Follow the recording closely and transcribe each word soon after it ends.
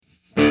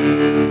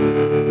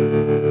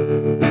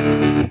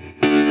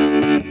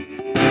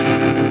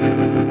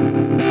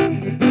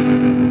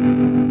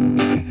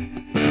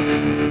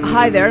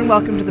Hi there, and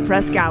welcome to the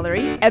Press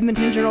Gallery,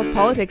 Edmonton Journal's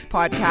politics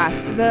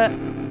podcast, the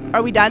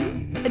Are We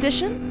Done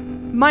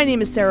edition. My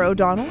name is Sarah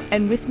O'Donnell,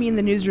 and with me in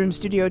the newsroom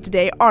studio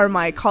today are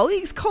my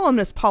colleagues,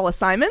 columnist Paula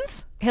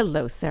Simons.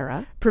 Hello,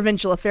 Sarah.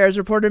 Provincial Affairs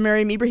reporter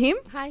Mariam Ibrahim.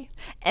 Hi.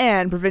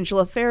 And Provincial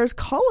Affairs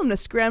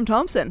columnist Graham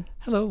Thomson.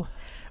 Hello.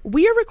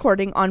 We are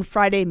recording on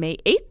Friday, May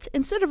 8th,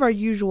 instead of our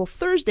usual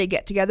Thursday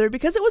get-together,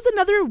 because it was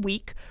another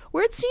week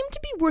where it seemed to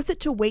be worth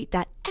it to wait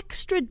that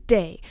extra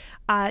day,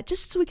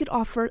 just so we could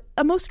offer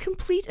a most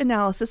complete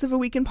analysis of a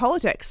week in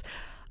politics.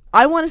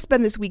 I want to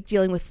spend this week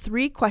dealing with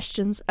 3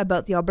 questions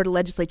about the Alberta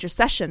legislature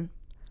session.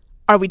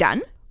 Are we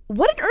done?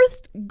 What on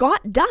earth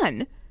got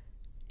done?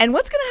 And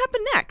what's going to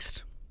happen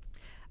next?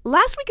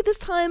 Last week at this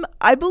time,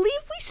 I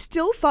believe we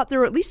still thought there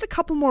were at least a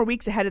couple more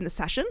weeks ahead in the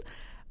session.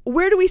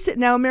 Where do we sit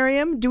now,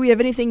 Mariam? Do we have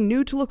anything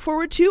new to look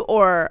forward to,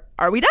 or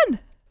are we done?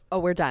 Oh,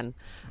 we're done.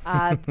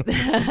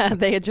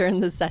 They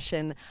adjourned the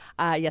session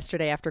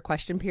yesterday after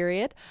question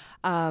period.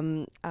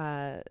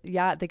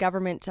 The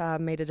government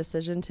made a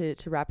decision to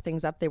wrap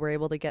things up. They were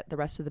able to get the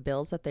rest of the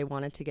bills that they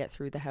wanted to get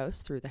through the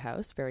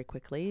House very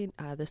quickly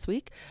this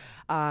week.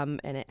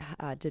 And it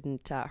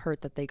didn't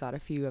hurt that they got a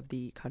few of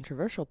the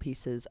controversial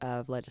pieces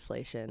of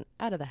legislation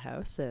out of the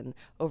House and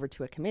over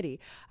to a committee,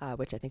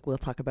 which I think we'll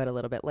talk about a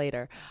little bit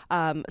later.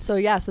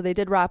 So they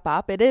did wrap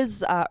up. It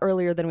is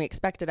earlier than we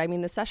expected. I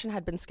mean, the session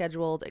had been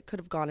scheduled. It could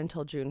have gone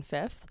until June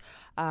 5th.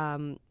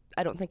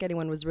 I don't think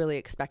anyone was really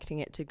expecting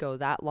it to go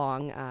that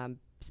long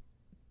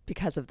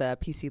because of the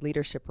PC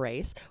leadership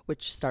race,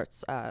 which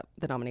starts,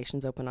 the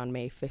nominations open on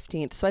May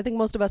 15th. So I think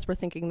most of us were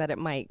thinking that it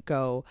might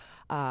go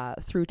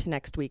through to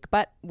next week.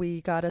 But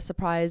we got a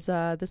surprise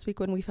this week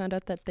when we found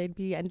out that they'd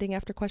be ending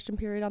after question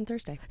period on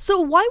Thursday. So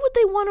why would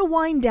they want to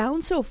wind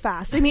down so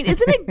fast? I mean,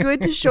 isn't it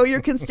good to show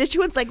your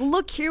constituents, like,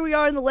 look, here we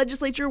are in the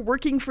legislature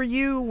working for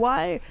you.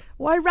 Why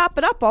wrap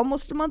it up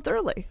almost a month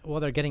early?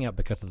 Well, they're getting up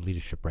because of the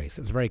leadership race.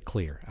 It was very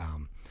clear.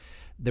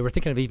 They were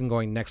thinking of even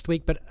going next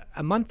week, but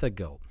a month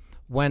ago,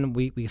 when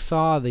we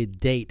saw the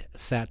date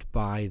set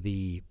by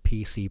the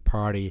PC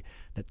party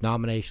that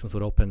nominations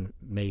would open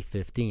May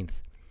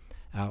 15th,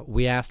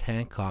 we asked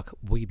Hancock,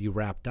 will you be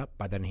wrapped up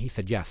by then? And he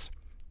said yes.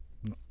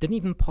 Didn't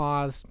even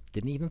pause,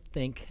 didn't even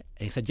think.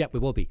 And he said, yep, we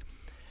will be.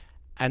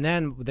 And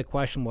then the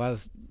question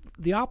was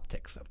the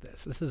optics of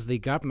this. This is the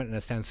government, in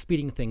a sense,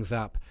 speeding things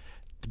up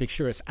to make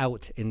sure it's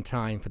out in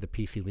time for the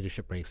PC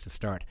leadership race to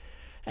start.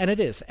 And it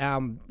is.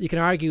 You can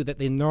argue that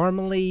they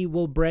normally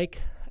will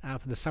break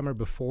for the summer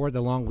before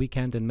the long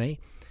weekend in May.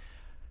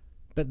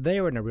 But they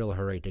were in a real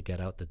hurry to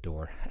get out the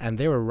door. And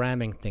they were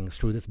ramming things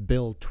through. This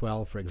Bill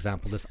 12, for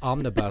example, this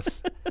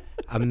omnibus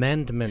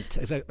amendment.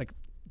 It's like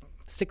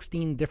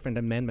 16 different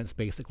amendments,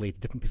 basically,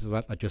 different pieces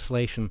of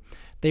legislation.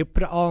 They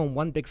put it all in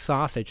one big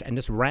sausage and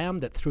just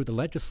rammed it through the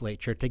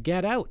legislature to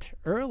get out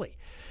early.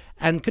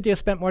 And could they have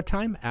spent more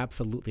time?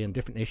 Absolutely, on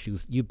different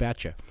issues, you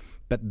betcha.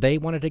 But they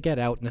wanted to get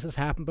out, and this has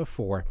happened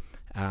before.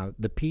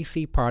 The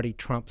PC party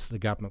trumps the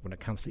government when it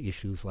comes to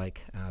issues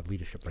like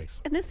leadership race.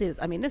 And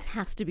this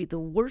has to be the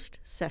worst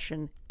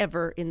session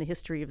ever in the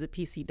history of the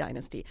PC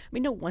dynasty. I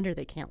mean, no wonder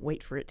they can't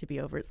wait for it to be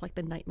over. It's like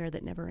the nightmare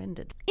that never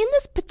ended. In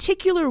this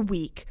particular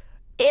week,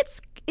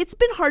 it's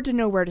been hard to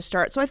know where to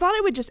start. So I thought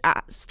I would just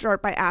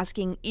start by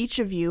asking each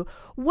of you,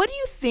 what do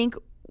you think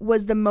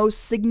was the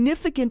most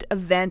significant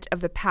event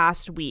of the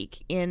past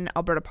week in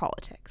Alberta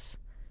politics,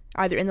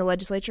 either in the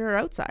legislature or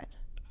outside?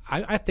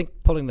 I think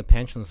pulling the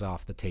pensions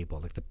off the table,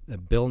 like the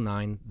Bill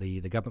 9,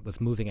 the government was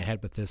moving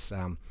ahead with this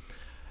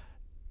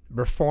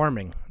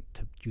reforming,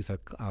 to use a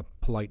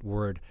polite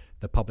word,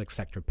 the public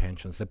sector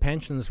pensions. The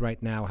pensions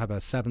right now have a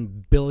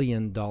 $7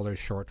 billion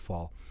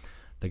shortfall.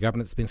 The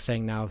government's been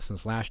saying now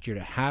since last year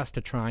it has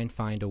to try and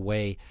find a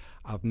way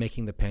of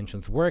making the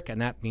pensions work,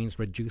 and that means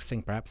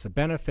reducing perhaps the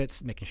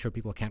benefits, making sure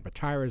people can't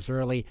retire as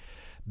early.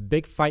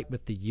 Big fight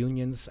with the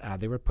unions.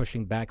 They were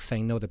pushing back,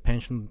 saying, no, the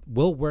pension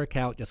will work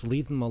out, just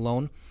leave them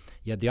alone.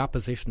 You had the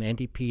opposition, the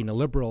NDP, and the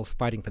Liberals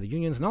fighting for the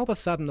unions, and all of a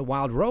sudden the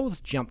Wild Rose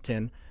jumped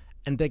in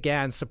and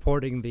began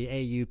supporting the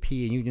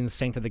AUP and unions,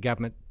 saying to the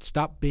government,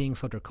 stop being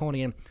so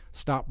draconian,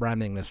 stop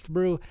ramming this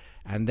through.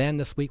 And then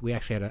this week we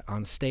actually had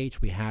on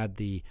stage, we had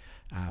the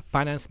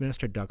Finance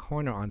Minister Doug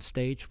Horner on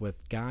stage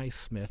with Guy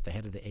Smith, the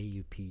head of the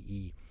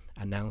AUPE,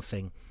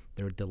 announcing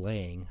they're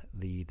delaying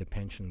the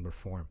pension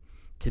reform.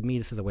 To me,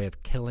 this is a way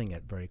of killing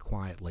it very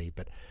quietly.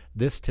 But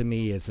this, to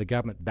me, is the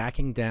government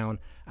backing down.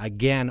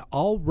 Again,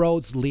 all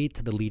roads lead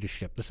to the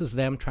leadership. This is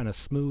them trying to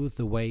smooth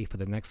the way for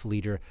the next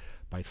leader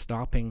by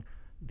stopping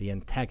the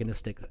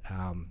antagonistic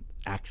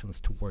actions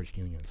towards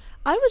unions.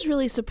 I was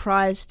really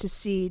surprised to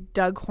see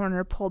Doug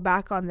Horner pull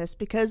back on this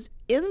because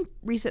in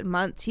recent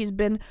months he's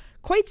been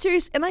quite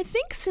serious and I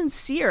think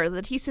sincere,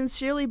 that he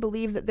sincerely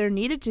believed that there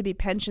needed to be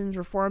pensions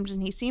reforms,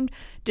 and he seemed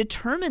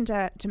determined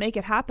to make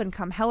it happen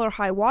come hell or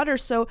high water.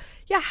 So,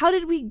 yeah, how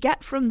did we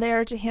get from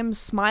there to him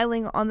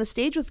smiling on the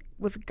stage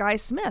with Guy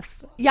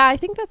Smith? Yeah, I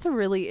think that's a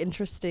really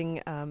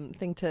interesting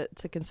thing to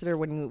consider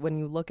when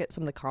you look at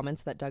some of the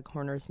comments that Doug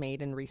Horner's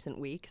made in recent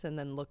weeks, and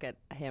then look at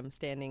him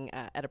standing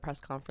at a press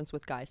conference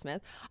with Guy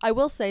Smith. I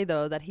will say,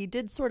 though, that he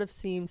did sort of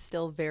seem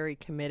still very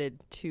committed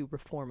to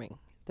reforming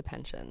the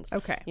pensions.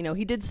 Okay.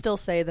 He did still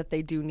say that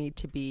they do need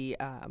to be,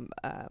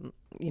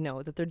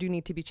 that there do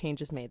need to be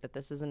changes made, that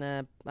this isn't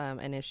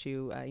an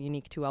issue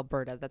unique to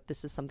Alberta, that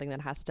this is something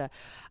that has to,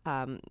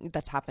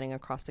 that's happening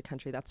across the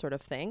country, that sort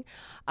of thing.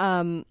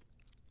 And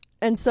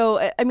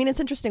so, I mean, it's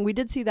interesting. We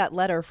did see that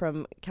letter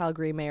from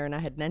Calgary Mayor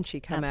Naheed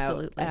Nenshi come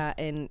Absolutely. out,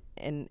 and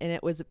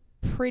it was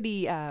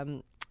pretty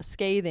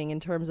scathing in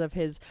terms of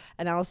his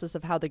analysis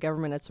of how the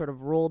government had sort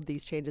of rolled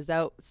these changes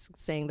out,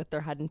 saying that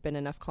there hadn't been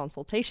enough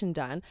consultation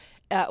done.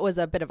 It was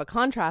a bit of a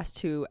contrast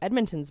to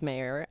Edmonton's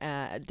mayor,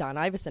 Don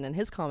Iveson, and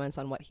his comments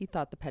on what he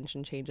thought the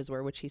pension changes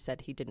were, which he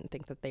said he didn't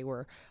think that they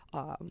were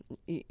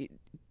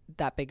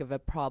that big of a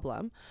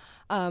problem.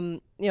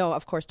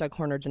 Of course, Doug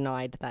Horner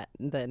denied that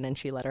the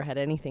Nenshi letter had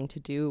anything to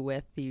do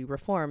with the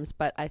reforms,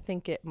 but I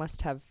think it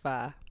must have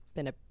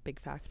been a big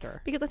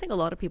factor. Because I think a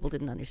lot of people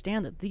didn't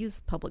understand that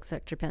these public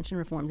sector pension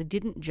reforms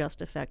didn't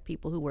just affect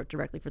people who work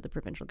directly for the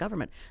provincial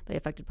government. They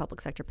affected public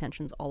sector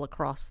pensions all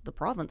across the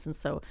province. And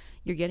so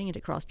you're getting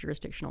into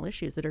cross-jurisdictional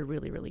issues that are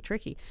really, really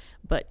tricky.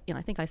 But,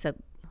 I think I said,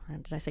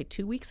 did I say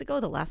 2 weeks ago,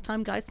 the last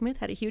time Guy Smith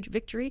had a huge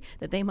victory,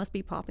 that they must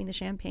be popping the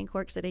champagne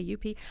corks at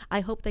AUP?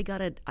 I hope they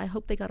got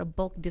a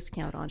bulk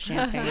discount on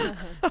champagne.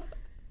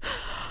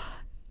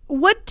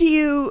 What do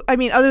you,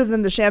 other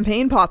than the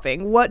champagne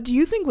popping, what do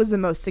you think was the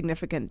most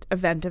significant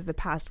event of the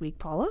past week,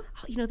 Paula?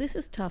 This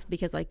is tough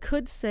because I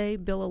could say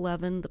Bill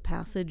 11, the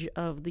passage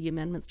of the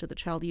amendments to the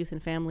Child, Youth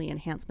and Family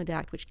Enhancement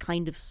Act, which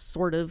kind of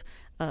sort of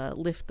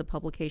lift the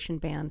publication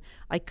ban.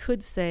 I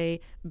could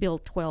say Bill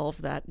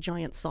 12, that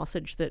giant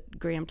sausage that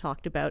Graham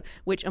talked about,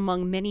 which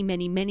among many,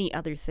 many, many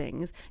other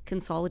things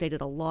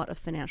consolidated a lot of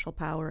financial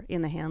power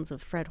in the hands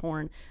of Fred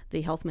Horn, the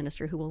health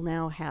minister, who will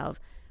now have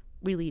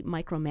really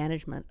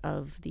micromanagement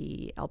of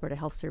the Alberta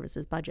Health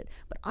Services budget.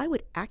 But I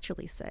would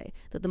actually say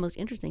that the most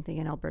interesting thing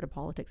in Alberta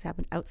politics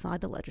happened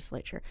outside the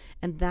legislature,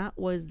 and that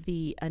was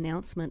the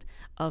announcement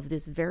of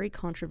this very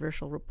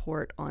controversial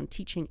report on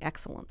teaching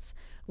excellence,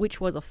 which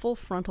was a full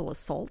frontal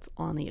assault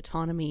on the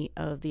autonomy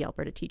of the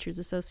Alberta Teachers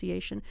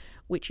Association,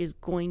 which is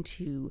going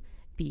to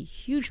be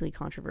hugely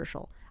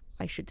controversial,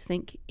 I should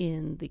think,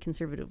 in the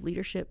Conservative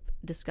leadership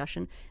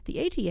discussion.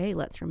 The ATA,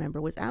 let's remember,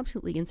 was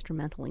absolutely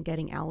instrumental in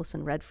getting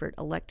Alison Redford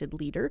elected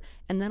leader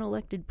and then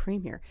elected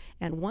premier.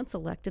 And once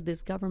elected,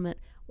 this government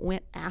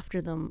went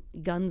after them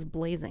guns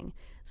blazing.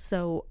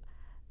 So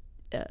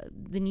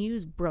the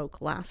news broke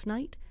last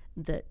night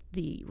that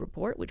the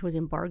report, which was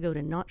embargoed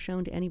and not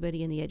shown to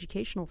anybody in the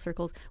educational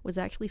circles, was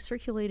actually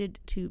circulated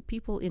to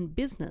people in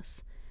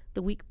business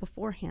the week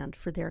beforehand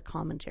for their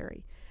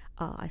commentary.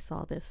 I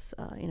saw this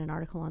in an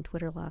article on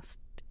Twitter last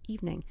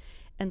evening.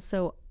 And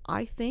so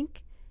I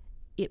think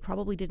it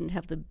probably didn't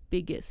have the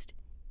biggest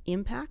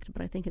impact,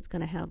 but I think it's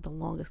going to have the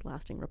longest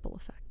lasting ripple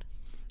effect.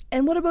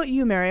 And what about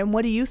you, Mariam?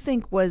 What do you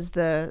think was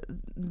the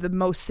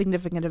most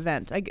significant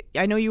event?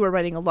 I know you were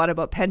writing a lot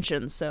about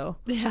pensions, so...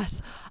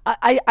 Yes.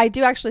 I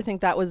do actually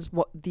think that was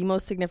the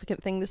most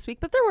significant thing this week,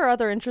 but there were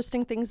other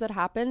interesting things that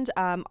happened.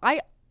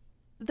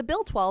 The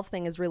Bill 12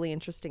 thing is really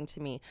interesting to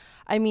me.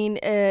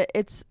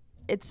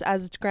 It's,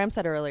 as Graham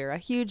said earlier, a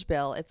huge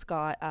bill. It's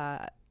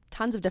got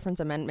tons of different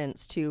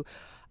amendments to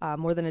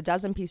more than a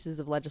dozen pieces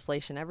of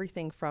legislation,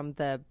 everything from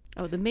the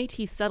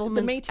Métis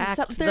Settlements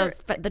Act,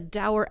 the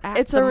Dower Act,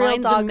 it's the a real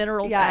Mines and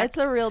Minerals Act. Yeah, it's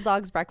a real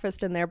dog's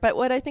breakfast in there. But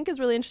what I think is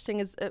really interesting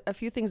is a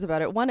few things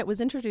about it. One, it was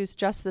introduced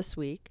just this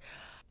week,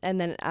 and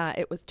then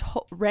it was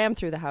rammed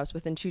through the House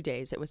within 2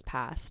 days. It was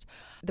passed.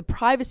 The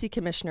Privacy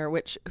Commissioner,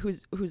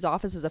 whose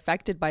office is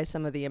affected by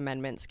some of the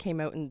amendments, came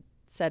out and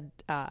said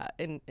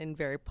in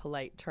very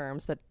polite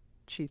terms that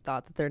she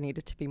thought that there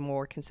needed to be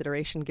more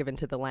consideration given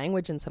to the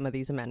language in some of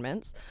these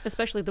amendments,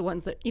 especially the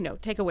ones that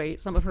take away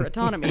some of her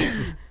autonomy.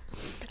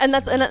 And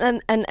that's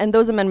and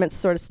those amendments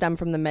sort of stem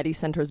from the Medi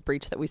Centre's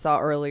breach that we saw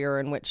earlier,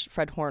 in which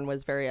Fred Horn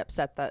was very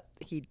upset that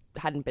he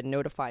hadn't been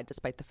notified,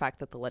 despite the fact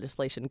that the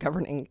legislation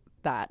governing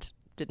that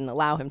didn't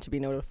allow him to be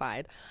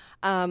notified.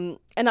 And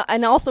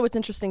also it's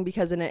interesting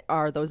because in it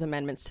are those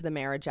amendments to the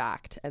Marriage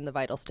Act and the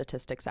Vital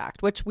Statistics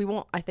Act, which we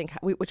won't, I think,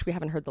 which we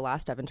haven't heard the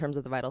last of in terms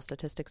of the Vital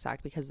Statistics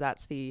Act, because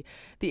that's the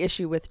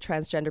issue with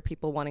transgender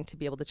people wanting to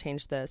be able to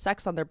change the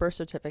sex on their birth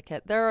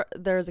certificate.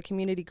 There's a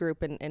community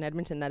group in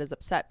Edmonton that is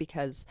upset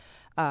because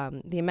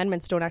the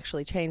amendments don't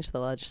actually change the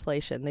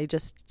legislation. They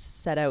just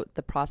set out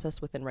the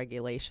process within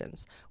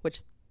regulations,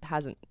 which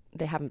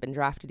they haven't been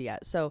drafted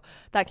yet. So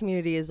that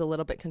community is a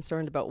little bit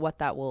concerned about what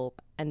that will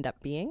end up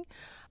being.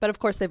 But of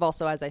course, they've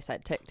also, as I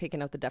said,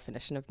 taken out the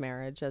definition of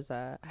marriage as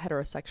a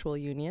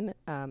heterosexual union.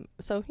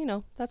 So,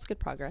 that's good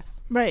progress.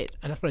 Right.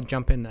 And I just want to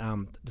jump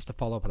in just to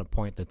follow up on a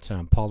point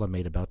that Paula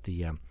made about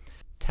the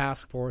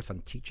task force on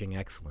teaching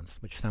excellence,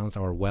 which sounds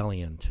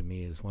Orwellian to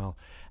me as well.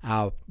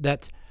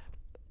 That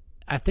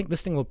I think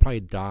this thing will probably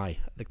die.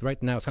 Like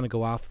right now, it's going to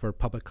go off for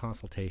public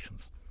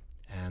consultations.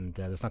 And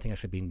there's nothing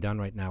actually being done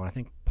right now. And I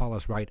think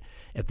Paula's right.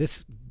 If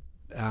this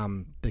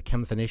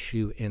becomes an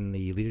issue in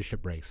the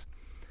leadership race,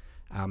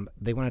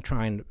 they want to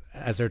try and,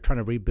 as they're trying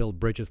to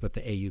rebuild bridges with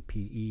the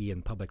AUPE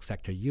and public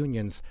sector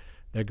unions,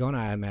 they're going to,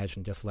 I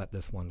imagine, just let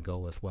this one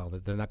go as well.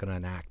 They're not going to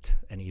enact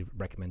any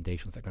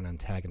recommendations that are going to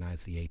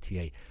antagonize the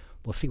ATA.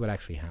 We'll see what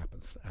actually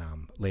happens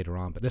later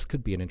on. But this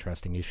could be an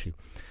interesting issue.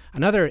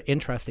 Another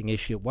interesting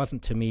issue, it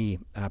wasn't to me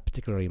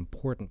particularly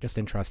important, just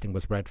interesting,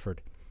 was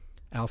Redford.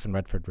 Alison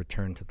Redford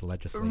returned to the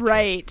legislature.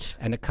 Right.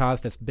 And it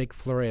caused this big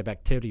flurry of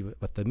activity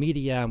with the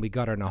media, and we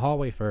got her in the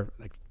hallway for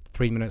like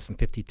 3 minutes and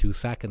 52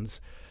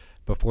 seconds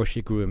before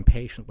she grew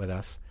impatient with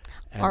us.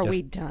 Are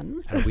we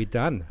done? Are we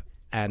done?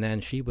 And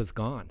then she was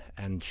gone,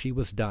 and she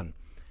was done.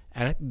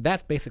 And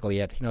that's basically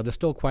it. There's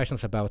still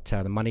questions about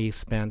the money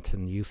spent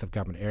and the use of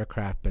government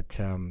aircraft, but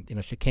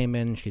she came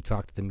in, she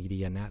talked to the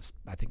media, and that's,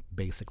 I think,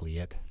 basically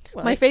it.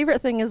 Well, my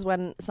favorite thing is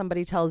when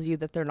somebody tells you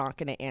that they're not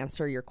going to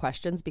answer your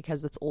questions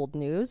because it's old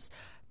news,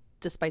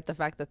 despite the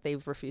fact that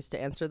they've refused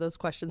to answer those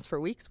questions for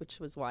weeks, which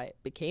was why it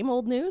became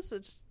old news.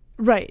 It's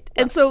right.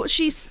 And so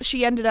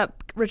she ended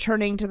up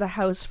returning to the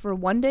House for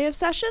one day of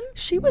session?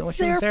 She was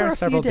there for a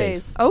few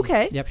days.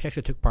 Okay. Yep, she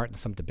actually took part in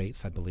some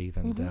debates, I believe.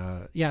 And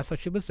so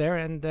she was there,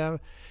 and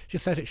she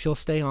said that she'll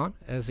stay on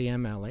as the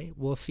MLA.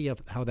 We'll see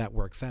how that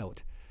works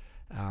out.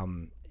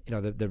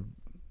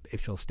 If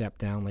she'll step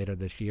down later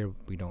this year,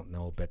 we don't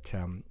know. But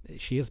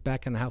she is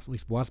back in the House, at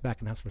least was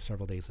back in the House for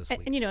several days this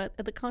week. And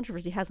the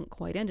controversy hasn't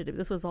quite ended.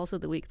 This was also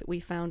the week that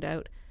we found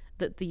out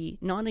that the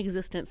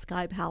non-existent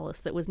Sky Palace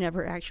that was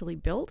never actually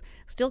built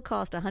still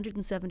cost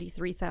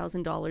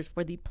 $173,000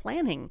 for the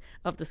planning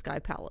of the Sky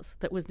Palace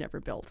that was never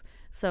built.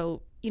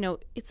 So,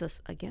 it's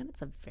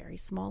a very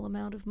small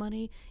amount of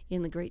money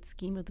in the great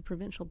scheme of the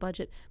provincial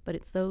budget, but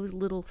it's those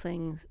little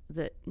things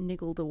that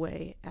niggled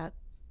away at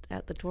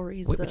the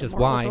Tories' which is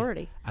moral why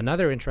authority.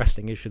 Another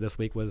interesting issue this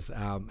week was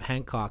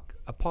Hancock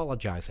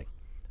apologizing.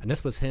 And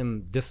this was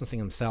him distancing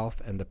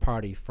himself and the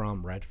party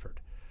from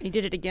Redford. He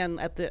did it again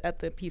at the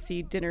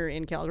PC dinner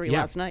in Calgary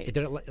last night. He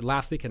did it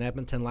last week in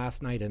Edmonton,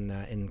 last night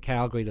in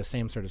Calgary, the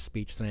same sort of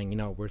speech saying,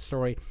 we're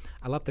sorry.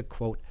 I love the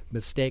quote,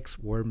 mistakes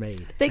were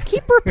made. They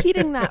keep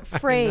repeating that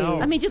phrase.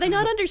 I mean, do they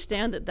not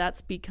understand that that's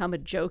become a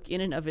joke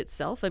in and of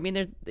itself? I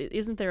mean,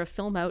 isn't there a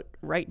film out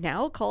right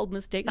now called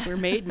Mistakes Were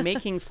Made,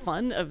 making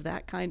fun of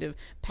that kind of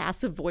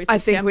passive voice? I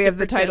think we have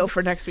the title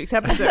for next week's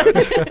episode.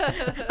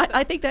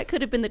 I think that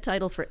could have been the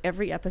title for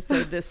every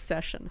episode this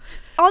session.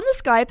 On the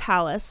Sky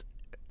Palace,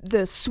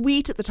 the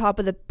suite at the top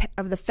of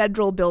the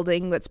federal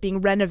building that's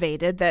being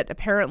renovated, that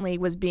apparently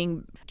was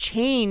being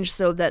changed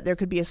so that there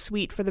could be a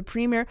suite for the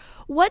premier.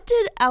 What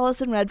did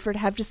Alison Redford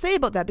have to say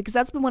about that? Because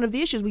that's been one of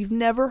the issues. We've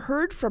never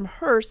heard from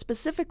her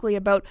specifically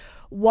about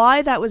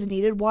why that was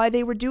needed, why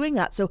they were doing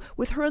that. So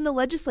with her in the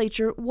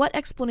legislature, what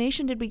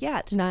explanation did we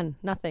get? None.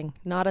 Nothing.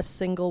 Not a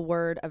single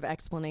word of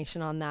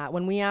explanation on that.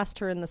 When we asked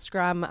her in the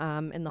scrum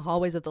in the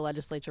hallways of the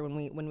legislature,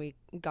 when we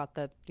got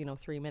the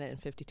 3 minute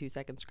and 52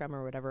 second scrum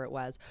or whatever it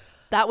was,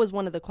 that was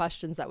one of the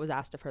questions that was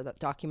asked of her, that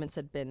documents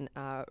had been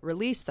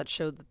released that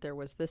showed that there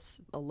was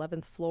this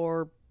 11th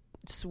floor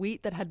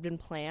suite that had been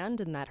planned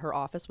and that her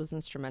office was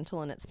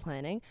instrumental in its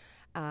planning.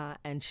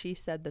 And she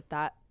said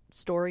that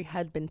story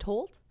had been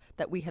told,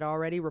 that we had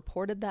already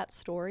reported that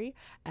story,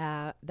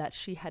 that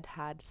she had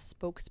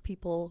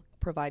spokespeople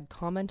provide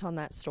comment on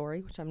that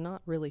story, which I'm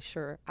not really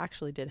sure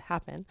actually did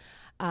happen.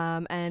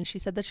 And she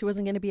said that she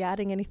wasn't going to be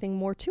adding anything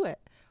more to it,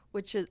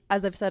 which is,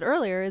 as I've said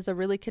earlier, is a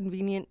really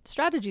convenient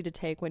strategy to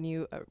take when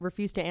you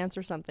refuse to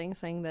answer something,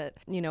 saying that,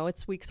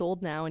 it's weeks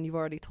old now and you've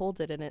already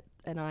told it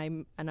and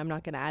I'm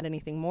not going to add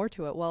anything more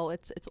to it. Well,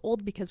 it's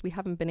old because we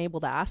haven't been able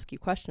to ask you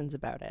questions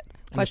about it,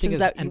 questions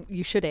that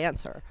you should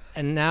answer.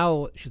 And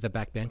now she's a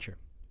backbencher.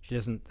 She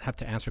doesn't have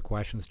to answer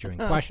questions during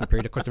question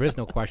period. Of course, there is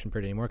no question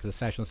period anymore because the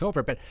session's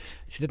over, but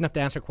she didn't have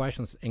to answer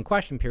questions in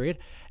question period.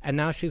 And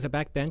now she's a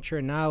backbencher,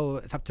 and now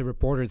it's up to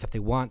reporters if they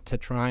want to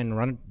try and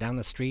run down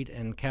the street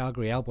in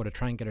Calgary, Alberta, to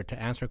try and get her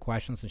to answer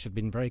questions. And she's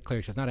been very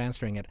clear she's not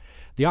answering it.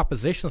 The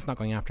opposition's not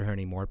going after her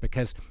anymore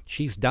because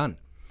she's done.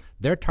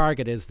 Their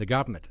target is the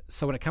government.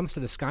 So when it comes to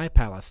the Sky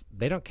Palace,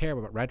 they don't care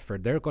about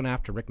Redford. They're going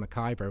after Rick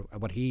McIver,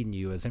 what he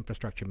knew as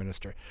infrastructure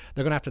minister.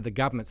 They're going after the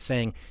government,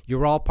 saying,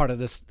 you're all part of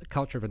this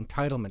culture of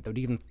entitlement that would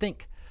even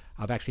think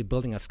of actually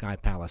building a Sky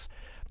Palace.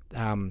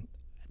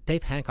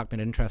 Dave Hancock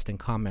made an interesting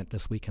comment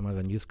this week in one of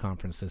the news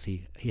conferences.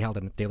 He held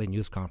a daily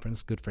news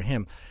conference, good for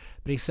him.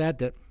 But he said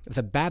that it was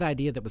a bad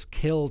idea that was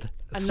killed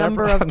a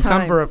number of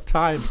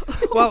times.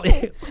 Well,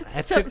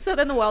 so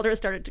then the Wilders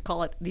started to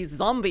call it the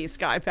zombie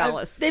Sky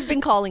Palace. They've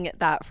been calling it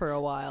that for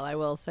a while, I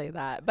will say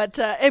that. But,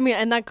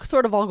 and that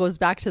sort of all goes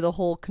back to the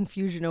whole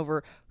confusion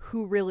over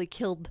who really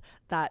killed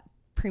that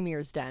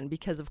Premier's den,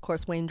 because of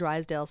course Wayne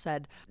Drysdale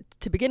said,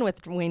 to begin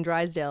with, Wayne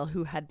Drysdale,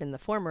 who had been the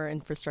former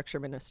infrastructure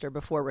minister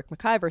before Rick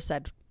McIver,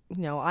 said,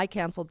 I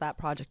canceled that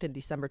project in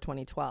December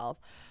 2012.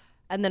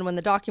 And then when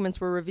the documents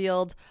were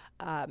revealed,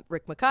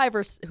 Rick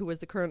McIver, who was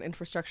the current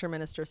infrastructure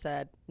minister,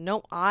 said,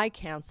 no, I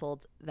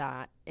canceled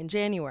that in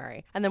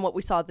January. And then what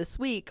we saw this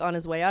week on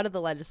his way out of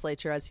the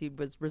legislature as he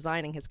was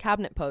resigning his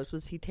cabinet post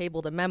was he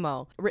tabled a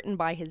memo written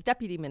by his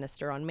deputy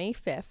minister on May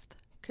 5th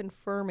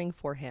confirming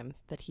for him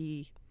that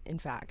he, in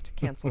fact,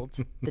 canceled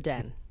the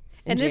den.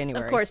 And January.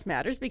 This, of course,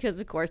 matters because,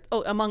 of course,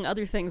 among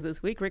other things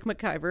this week, Rick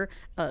McIver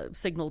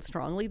signaled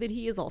strongly that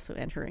he is also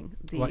entering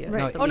the...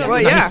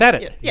 He said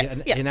it.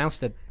 Yes. He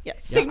announced it.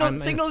 Yes.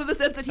 Signaled in the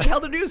sense that he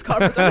held a news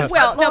conference on his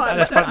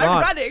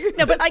I'm running.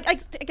 No, but I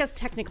guess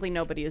technically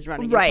nobody is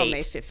running until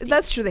May 15th.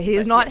 That's true. That he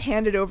has not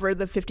handed over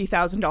the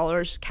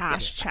 $50,000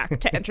 cash check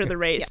to enter the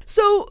race.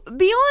 So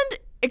beyond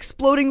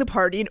exploding the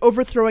party and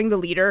overthrowing the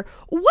leader,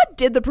 what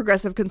did the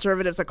Progressive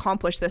Conservatives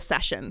accomplish this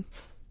session?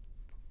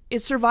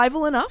 Is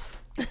survival enough?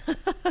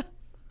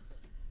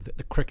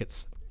 The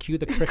crickets. Cue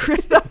the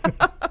crickets.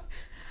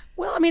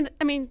 Well,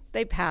 I mean,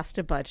 they passed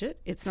a budget.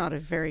 It's not a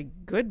very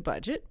good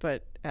budget,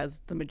 but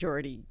as the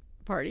majority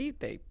party,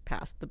 they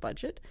passed the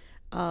budget.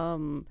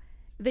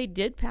 They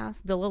did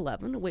pass Bill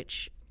 11,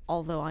 which,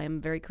 although I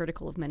am very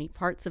critical of many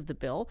parts of the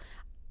bill,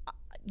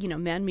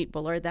 man-meat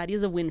Bullard, that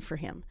is a win for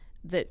him.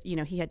 That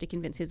he had to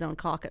convince his own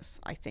caucus,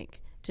 I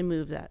think, to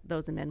move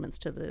those amendments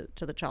to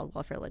the child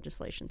welfare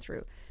legislation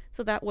through.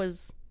 So that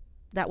was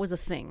a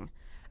thing.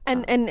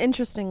 And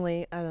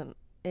interestingly,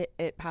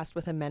 it passed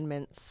with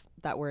amendments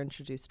that were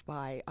introduced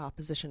by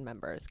opposition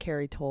members,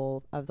 Carrie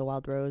Toll of the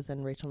Wild Rose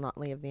and Rachel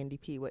Notley of the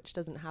NDP, which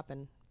doesn't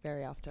happen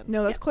very often.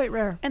 No, that's quite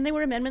rare. And they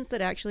were amendments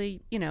that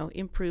actually,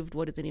 improved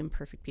what is an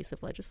imperfect piece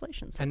of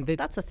legislation. So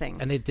that's a thing.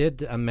 And they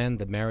did amend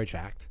the Marriage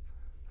Act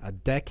a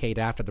decade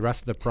after the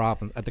rest of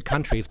the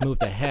country has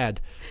moved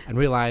ahead and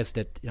realized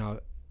that,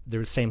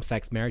 their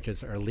same-sex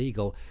marriages are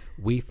legal.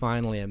 We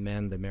finally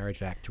amend the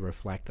Marriage Act to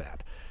reflect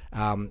that.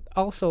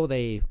 Also,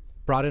 they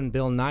brought in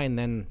Bill 9,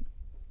 then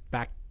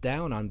backed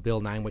down on Bill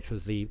 9, which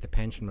was the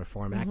Pension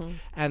Reform Act,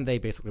 and they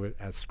basically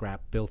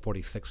scrapped Bill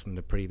 46 from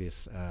the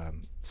previous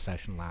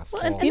session last fall.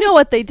 And you know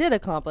what they did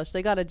accomplish?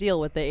 They got a deal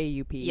with the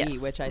AUPE, yes,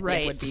 which I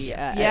think would be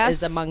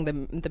is among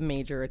the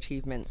major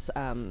achievements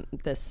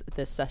this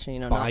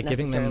session. By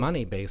giving them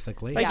money,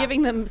 basically. By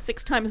giving them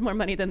 6 times more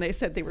money than they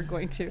said they were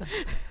going to.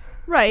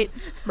 Right.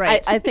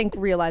 I think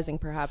realizing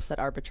perhaps that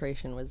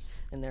arbitration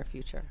was in their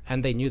future.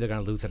 And they knew they're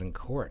going to lose it in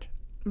court.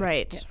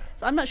 Right. Yeah.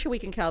 So I'm not sure we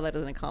can count that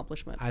as an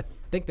accomplishment. I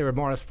think they were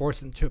more or less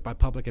forced into it by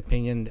public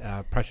opinion,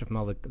 pressure from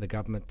all the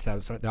government,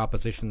 the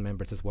opposition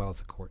members as well as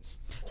the courts.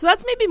 So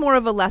that's maybe more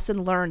of a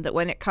lesson learned, that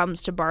when it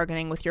comes to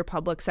bargaining with your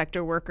public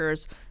sector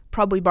workers,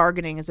 probably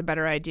bargaining is a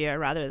better idea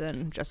rather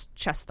than just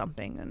chest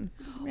thumping.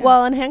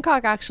 Well, and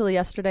Hancock actually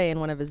yesterday in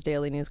one of his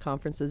daily news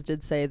conferences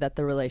did say that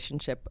the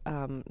relationship,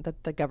 that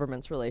the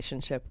government's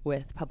relationship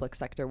with public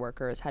sector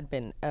workers had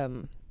been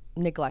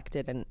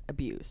neglected and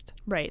abused.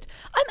 Right.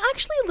 I'm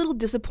actually a little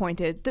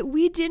disappointed that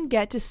we didn't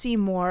get to see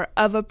more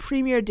of a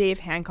Premier Dave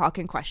Hancock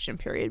in question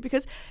period,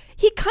 because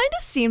he kind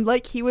of seemed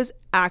like he was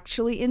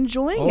actually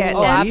enjoying it.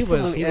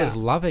 He was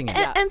loving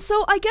it. And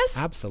so I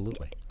guess...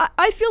 Absolutely.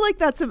 I feel like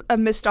that's a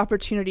missed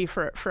opportunity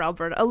for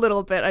Alberta a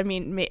little bit. I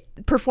mean,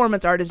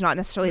 performance art is not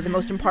necessarily the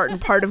most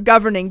important part of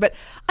governing, but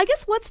I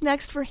guess what's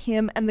next for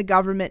him and the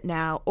government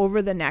now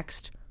over the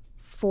next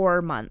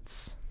 4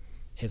 months?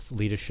 It's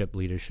leadership.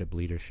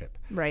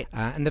 Right.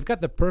 And they've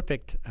got the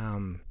perfect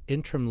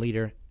interim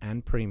leader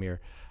and premier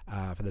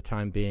for the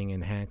time being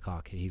in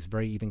Hancock. He's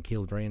very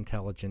even-keeled, very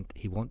intelligent.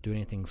 He won't do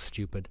anything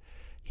stupid.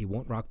 He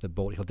won't rock the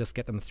boat. He'll just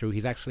get them through.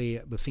 We've actually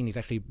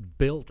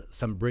built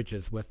some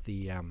bridges with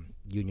the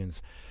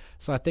unions.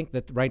 So I think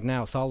that right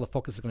now, all the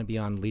focus is going to be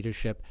on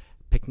leadership,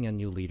 picking a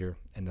new leader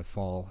in the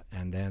fall,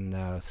 and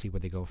then see where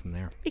they go from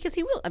there. Because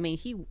he will. I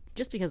mean,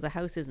 just because the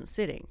House isn't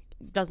sitting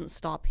doesn't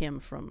stop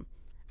him from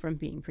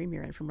being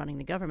premier and from running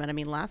the government. I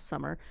mean, last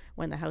summer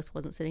when the House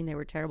wasn't sitting, there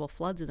were terrible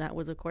floods, and that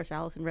was, of course,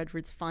 Alison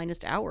Redford's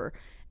finest hour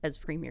as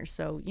premier.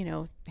 So,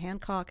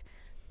 Hancock,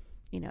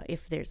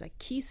 if there's a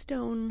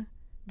Keystone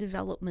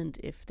development,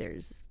 if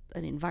there's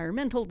an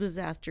environmental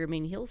disaster, I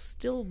mean, he'll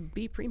still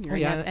be premier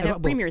and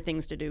have premier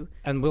things to do.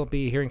 And we'll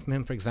be hearing from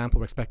him, for example,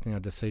 we're expecting a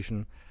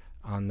decision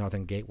on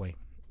Northern Gateway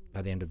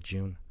by the end of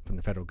June from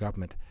the federal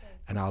government.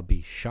 And I'll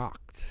be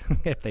shocked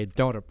if they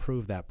don't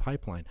approve that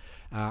pipeline.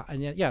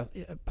 And yet,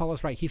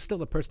 Paula's right. He's still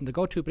the person to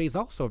go to, but he's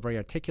also very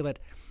articulate.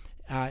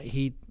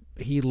 He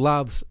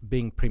loves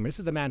being premier. This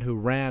is a man who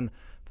ran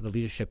for the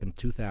leadership in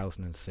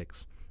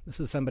 2006. This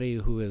is somebody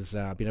who has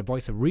been a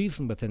voice of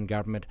reason within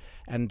government,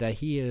 and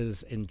he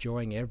is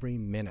enjoying every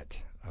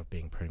minute of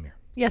being Premier.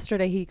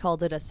 Yesterday, he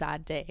called it a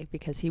sad day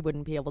because he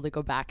wouldn't be able to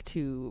go back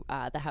to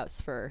the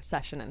House for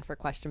session and for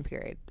question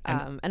period.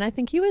 And I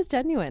think he was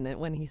genuine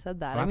when he said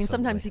that. Absolutely. I mean,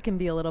 sometimes he can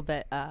be a little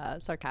bit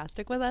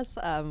sarcastic with us,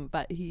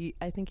 but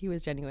I think he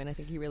was genuine. I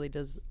think he really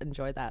does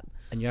enjoy that.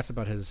 And you asked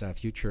about his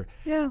future.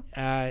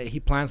 Yeah. He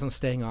plans on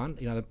staying on,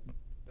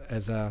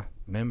 as a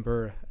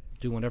member,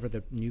 do whatever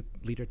the new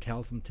leader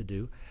tells him to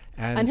do.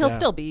 And he'll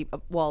still be,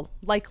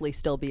 likely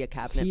still be a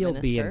cabinet he'll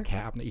minister. Be in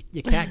cabinet.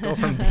 You can't go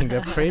from being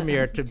the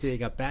Premier to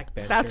being a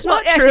backbencher. That's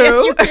not Yes, true.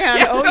 yes, you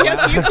can. Oh,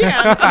 yes, you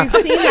can.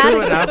 We've seen that.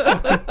 True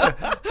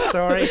enough.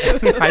 Sorry,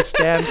 I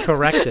stand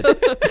corrected.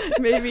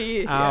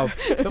 Maybe.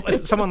 But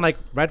with someone like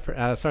Redford,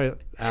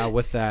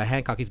 with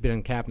Hancock, he's been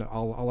in cabinet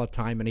all the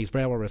time, and he's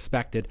very well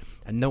respected,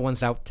 and no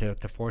one's out to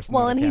force him.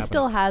 Well, out of and he cabinet.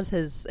 still has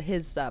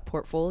his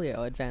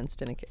portfolio,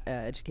 advanced in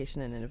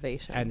education and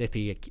innovation. And if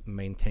he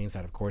maintains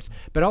that, of course.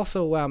 But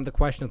also, the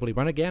question is, will he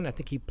run again? I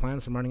think he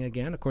plans on running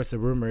again. Of course, the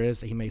rumor is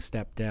that he may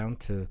step down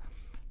to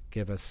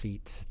give a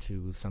seat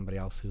to somebody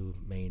else who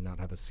may not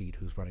have a seat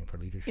who's running for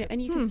leadership. Yeah,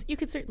 and you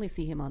could certainly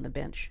see him on the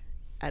bench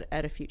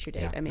at a future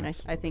date. Yeah, I mean,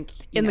 I think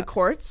in the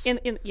courts?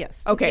 In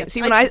yes. Okay. Yes.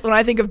 See, when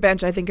I think of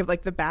bench, I think of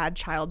like the bad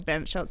child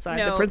bench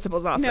outside the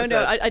principal's office.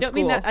 No, I don't school.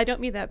 mean that. I don't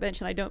mean that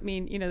bench, and I don't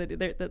mean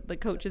the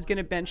coach is going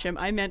to bench him.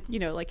 I meant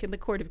like in the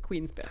Court of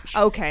Queen's bench.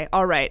 Okay.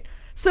 All right.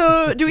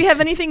 So, do we have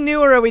anything new,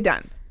 or are we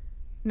done?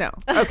 No.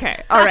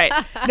 Okay. All right.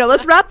 No,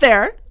 let's wrap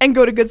there and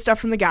go to good stuff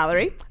from the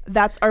gallery.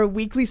 That's our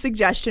weekly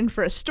suggestion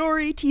for a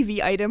story,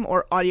 TV item,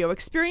 or audio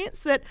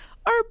experience that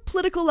our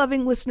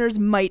political-loving listeners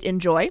might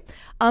enjoy.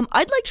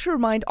 I'd like to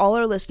remind all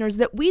our listeners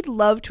that we'd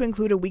love to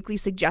include a weekly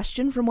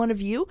suggestion from one of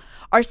you.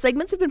 Our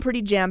segments have been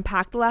pretty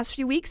jam-packed the last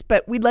few weeks,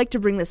 but we'd like to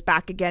bring this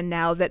back again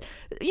now that,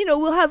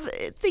 we'll have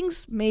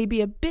things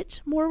maybe a bit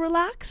more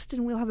relaxed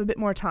and we'll have a bit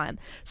more time.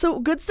 So,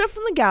 good stuff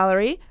from the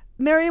gallery.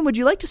 Mariam, would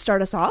you like to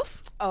start us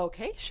off?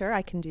 Okay, sure,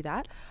 I can do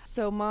that.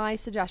 So my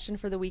suggestion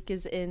for the week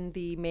is in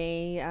the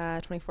May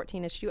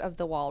 2014 issue of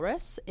The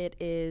Walrus. It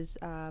is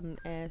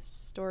a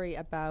story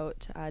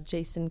about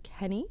Jason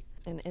Kenney,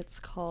 and it's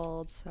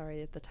called,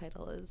 the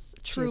title is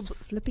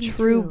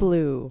True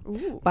Blue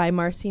Ooh. by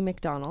Marcy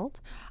McDonald.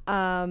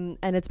 And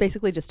it's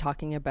basically just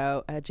talking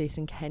about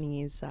Jason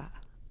Kenney's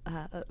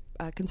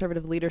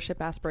conservative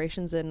leadership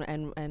aspirations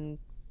and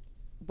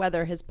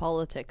whether his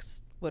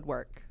politics would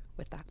work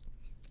with that.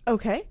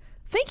 Okay.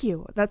 Thank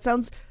you. That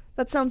sounds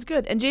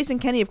good. And Jason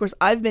Kenney, of course,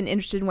 I've been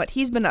interested in what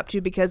he's been up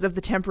to because of the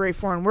temporary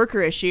foreign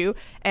worker issue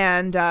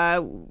and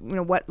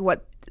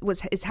what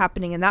is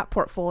happening in that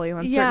portfolio.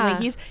 And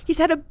certainly he's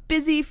had a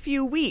busy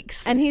few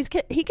weeks. And he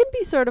can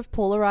be sort of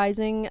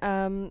polarizing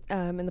in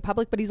the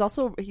public, but he's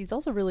also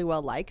really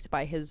well liked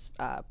by his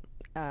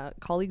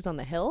colleagues on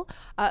the Hill.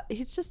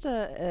 He's just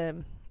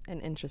an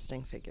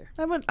interesting figure.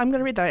 I'm going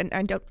to read that,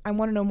 and I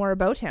want to know more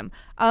about him.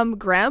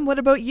 Graham, what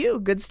about you?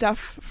 Good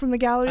stuff from the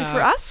gallery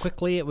for us?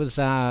 Quickly, it was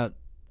an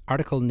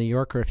article in New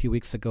Yorker a few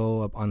weeks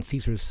ago on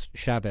Cesar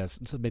Chavez.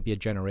 This is maybe a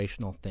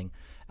generational thing.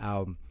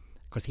 Of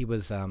course, he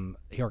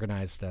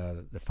organized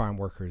the farm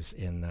workers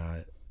in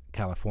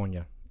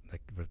California,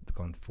 like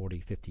going 40,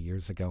 50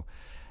 years ago.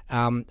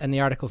 And the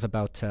article's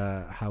about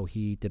how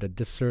he did a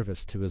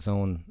disservice to his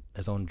own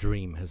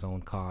dream, his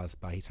own cause,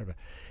 by he sort of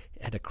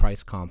had a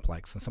Christ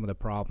complex and some of the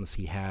problems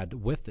he had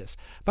with this.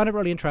 I found it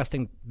really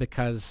interesting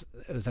because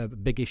it was a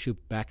big issue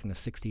back in the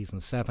 60s and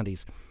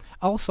 70s.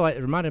 Also,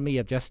 it reminded me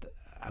of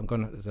I'm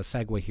going to, as a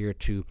segue here,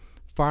 to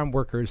farm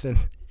workers in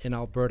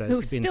Alberta.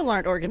 Who still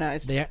aren't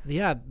organized.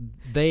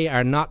 They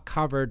are not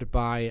covered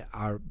by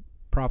our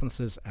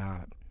province's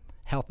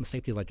health and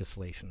safety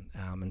legislation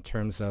in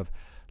terms of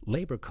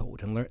labor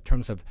code, in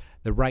terms of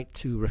the right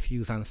to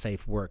refuse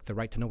unsafe work, the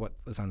right to know what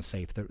was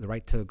unsafe, the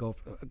right to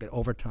get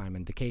overtime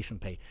and vacation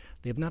pay.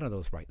 They have none of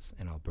those rights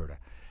in Alberta.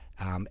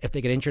 If they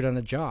get injured on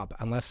the job,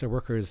 unless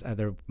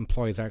their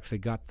employees actually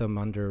got them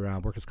under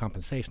workers'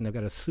 compensation, they've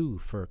got to sue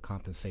for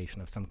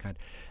compensation of some kind.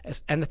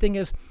 And the thing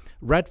is,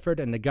 Redford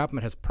and the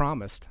government has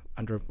promised,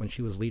 when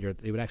she was leader,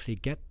 that they would actually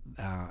get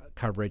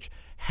coverage.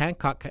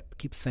 Hancock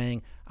keeps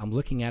saying, I'm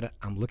looking at it.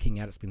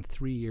 It's been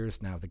 3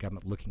 years now, the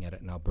government looking at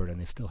it in Alberta,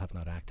 and they still have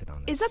not acted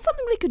on this. Is that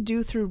something they could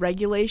do through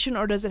regulation,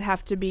 or does it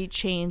have to be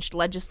changed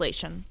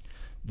legislation?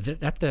 They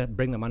have to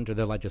bring them under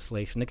the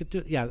legislation. They could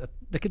do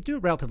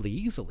it relatively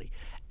easily.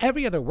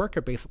 Every other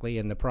worker basically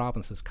in the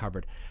province is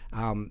covered.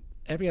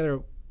 Every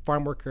other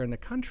farm worker in the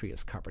country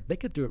is covered. They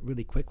could do it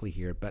really quickly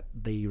here, but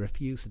they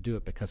refuse to do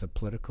it because of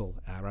political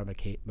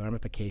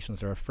ramifications.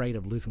 They're afraid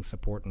of losing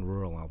support in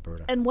rural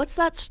Alberta. And what's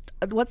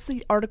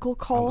the article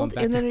called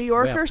in the New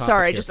Yorker?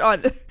 Sorry, just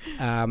on.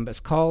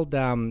 It's called.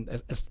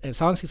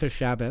 It's on Cesar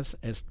Chavez.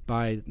 It's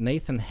by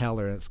Nathan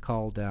Heller. It's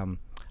called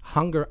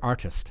Hunger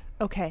Artist.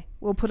 Okay,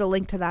 we'll put a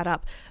link to that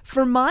up.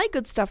 For my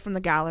good stuff from the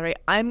gallery,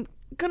 I'm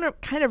going to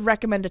kind of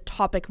recommend a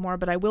topic more,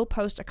 but I will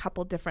post a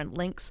couple different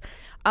links.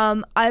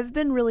 I've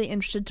been really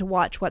interested to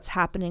watch what's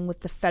happening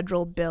with the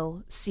federal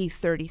bill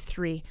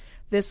C-33.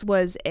 This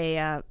was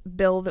a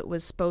bill that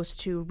was supposed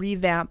to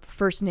revamp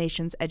First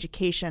Nations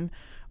education.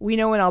 We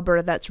know in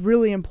Alberta that's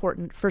really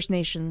important. First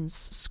Nations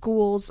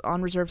schools,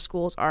 on-reserve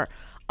schools, are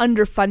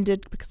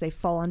underfunded because they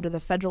fall under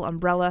the federal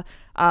umbrella.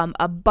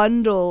 A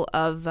bundle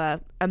of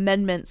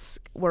amendments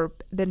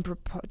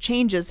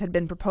changes had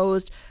been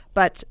proposed,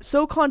 but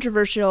so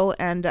controversial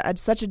and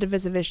such a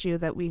divisive issue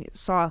that we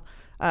saw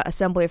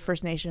Assembly of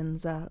First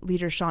Nations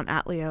leader Sean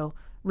Atleo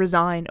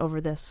resign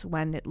over this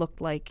when it looked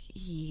like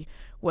he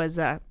was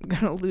going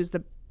to lose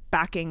the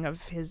backing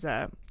of his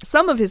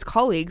some of his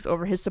colleagues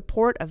over his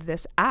support of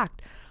this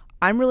act.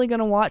 I'm really going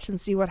to watch and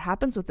see what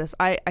happens with this.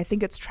 I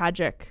think it's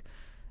tragic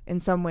in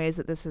some ways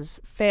that this has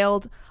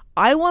failed.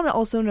 I want to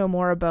also know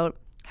more about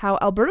how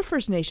Alberta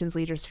First Nations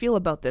leaders feel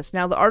about this.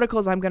 Now, the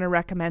articles I'm going to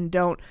recommend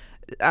don't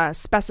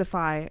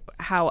specify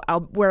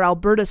where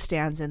Alberta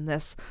stands in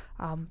this,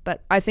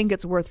 but I think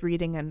it's worth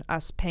reading and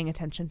us paying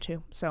attention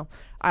to. So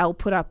I'll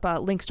put up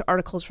links to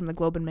articles from the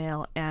Globe and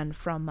Mail and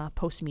from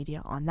Post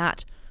Media on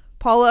that.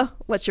 Paula,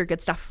 what's your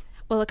good stuff?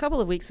 Well, a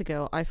couple of weeks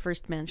ago, I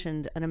first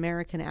mentioned an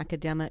American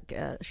academic.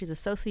 She's a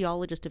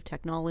sociologist of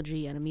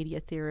technology and a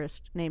media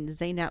theorist named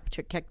Zeynep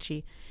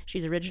Türkekci.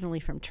 She's originally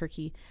from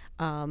Turkey,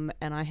 and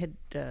I had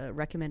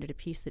recommended a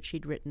piece that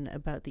she'd written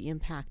about the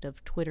impact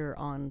of Twitter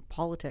on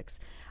politics.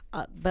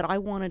 But I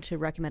wanted to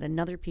recommend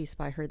another piece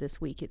by her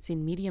this week. It's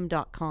in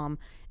medium.com,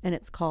 and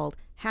it's called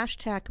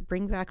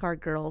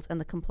 #BringBackOurGirls and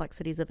the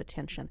Complexities of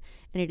Attention.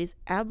 And it is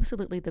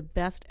absolutely the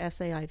best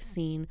essay I've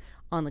seen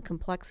on the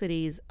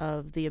complexities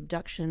of the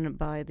abduction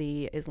by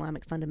the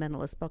Islamic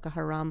fundamentalist Boko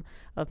Haram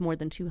of more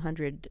than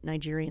 200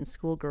 Nigerian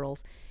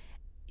schoolgirls.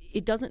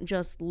 It doesn't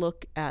just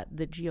look at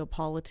the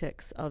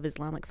geopolitics of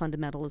Islamic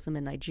fundamentalism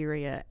in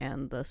Nigeria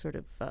and the sort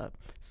of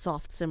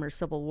soft simmer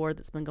civil war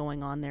that's been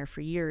going on there for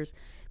years,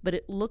 but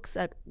it looks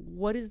at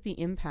what is the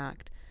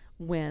impact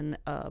when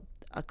a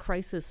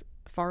crisis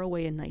far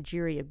away in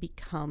Nigeria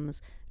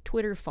becomes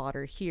Twitter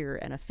fodder here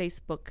and a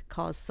Facebook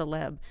cause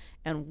celeb,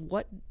 and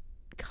what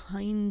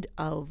kind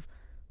of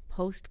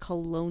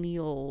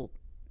post-colonial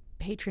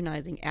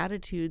patronizing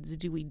attitudes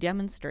do we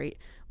demonstrate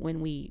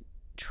when we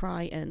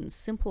try and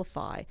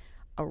simplify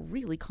a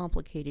really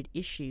complicated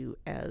issue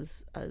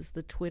as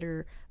the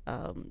Twitter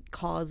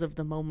cause of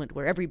the moment,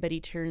 where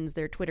everybody turns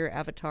their Twitter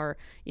avatar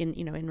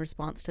in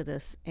response to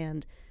this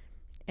and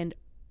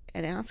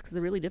asks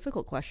the really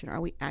difficult question: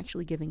 are we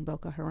actually giving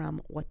Boko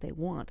Haram what they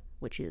want,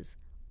 which is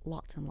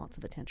lots and lots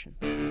of attention?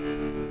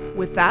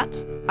 With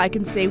that, I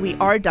can say we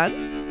are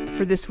done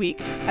for this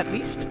week, at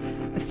least.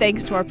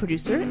 Thanks to our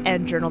producer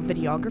and journal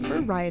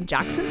videographer, Ryan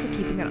Jackson, for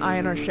keeping an eye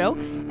on our show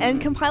and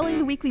compiling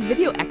the weekly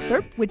video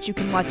excerpt, which you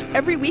can watch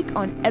every week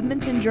on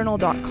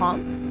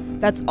edmontonjournal.com.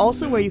 That's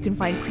also where you can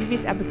find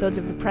previous episodes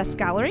of The Press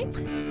Gallery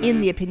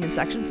in the opinion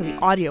section, so the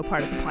audio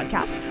part of the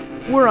podcast.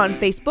 We're on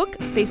Facebook,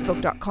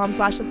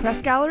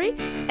 facebook.com/thepressgallery,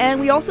 and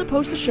we also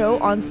post the show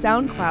on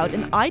SoundCloud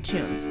and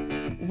iTunes.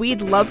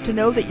 We'd love to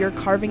know that you're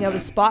carving out a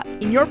spot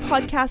in your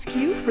podcast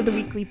queue for the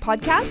weekly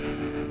podcast.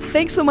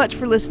 Thanks so much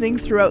for listening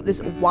throughout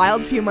this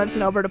wild few months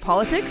in Alberta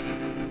politics.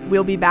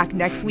 We'll be back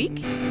next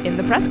week in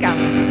the Press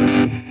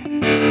Gallery.